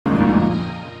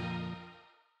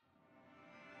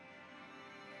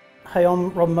Hey, I'm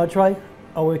Rob Mudgeway.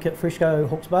 I work at Freshco,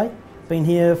 Hawke's Bay. Been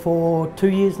here for 2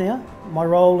 years now. My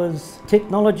role is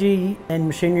technology and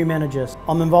machinery manager.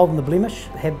 I'm involved in the blemish,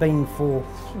 have been for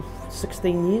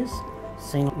 16 years.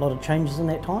 Seen a lot of changes in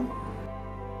that time.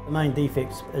 The main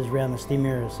defects is around the stem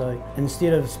area, so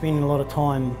instead of spending a lot of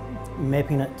time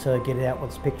mapping it to get it out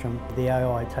with Spectrim, the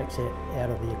AI takes that out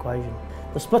of the equation.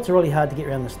 The splits are really hard to get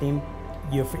around the stem.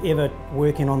 You're forever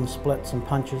working on the splits and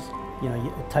punches. You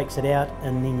know, it takes it out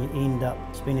and then you end up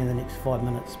spending the next 5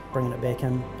 minutes bringing it back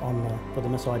in for the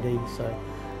miss ID. So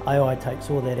AI takes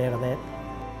all that out of that.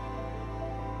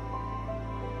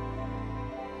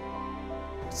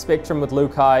 Spectrim with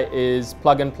LUCAi is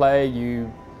plug and play.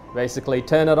 You basically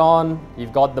turn it on,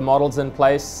 you've got the models in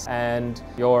place and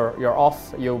you're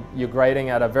off, you're grading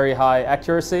at a very high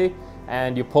accuracy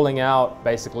and you're pulling out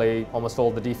basically almost all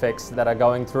the defects that are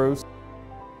going through.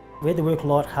 We had to work a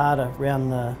lot harder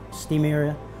around the stem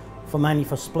area, mainly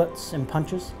for splits and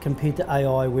punches, compared to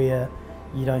AI where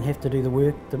you don't have to do the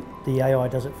work, the AI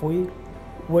does it for you,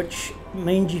 which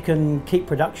means you can keep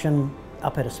production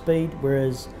up at a speed,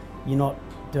 whereas you're not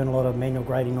doing a lot of manual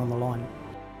grading on the line.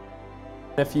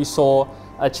 If you saw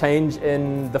a change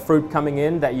in the fruit coming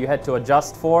in that you had to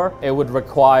adjust for, it would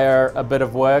require a bit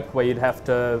of work where you'd have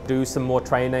to do some more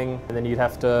training and then you'd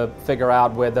have to figure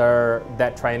out whether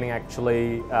that training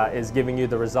actually is giving you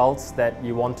the results that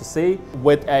you want to see.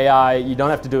 With AI, you don't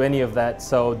have to do any of that,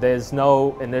 so there's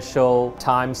no initial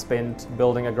time spent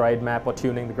building a grade map or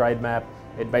tuning the grade map.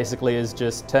 It basically is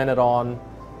just turn it on,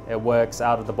 it works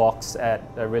out of the box at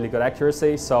a really good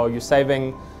accuracy, so you're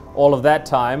saving all of that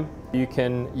time. You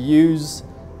can use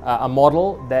a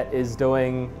model that is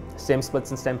doing stem splits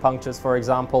and stem punctures, for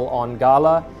example, on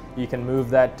Gala. You can move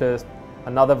that to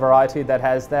another variety that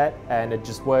has that and it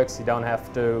just works. You don't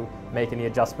have to make any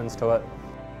adjustments to it.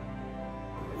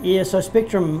 Yeah, so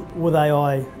Spectrim with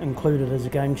AI included is a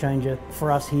game changer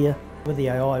for us here. With the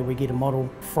AI, we get a model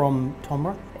from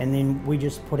TOMRA and then we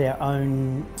just put our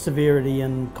own severity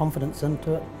and confidence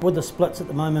into it. With the splits at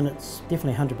the moment, it's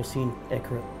definitely 100%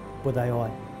 accurate with AI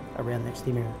around that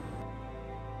stem area.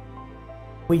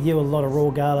 We deal with a lot of raw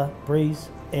Gala breeze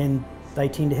and they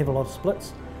tend to have a lot of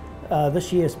splits.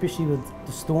 This year, especially with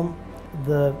the storm,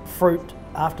 the fruit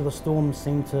after the storm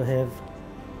seemed to have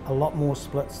a lot more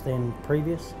splits than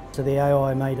previous. So the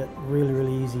AI made it really,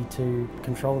 really easy to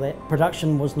control that.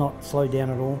 Production was not slowed down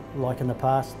at all like in the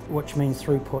past, which means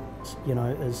throughput,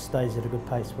 stays at a good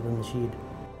pace within the shed.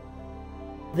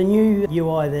 The new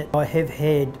UI that I have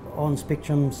had on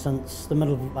Spectrim since the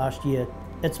middle of last year,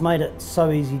 it's made it so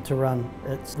easy to run.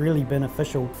 It's really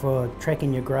beneficial for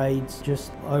tracking your grades,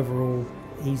 just overall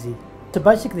easy. So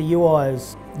basically the UI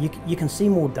is, you can see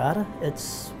more data.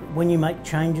 It's when you make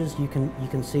changes, you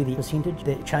can see the percentage,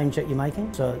 that change that you're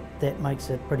making, so that makes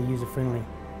it pretty user-friendly.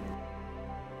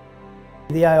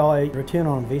 The AI return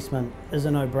on investment is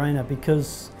a no-brainer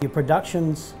because your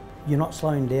productions, you're not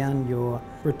slowing down. Your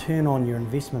return on your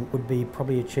investment would be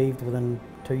probably achieved within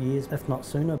 2 years, if not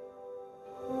sooner.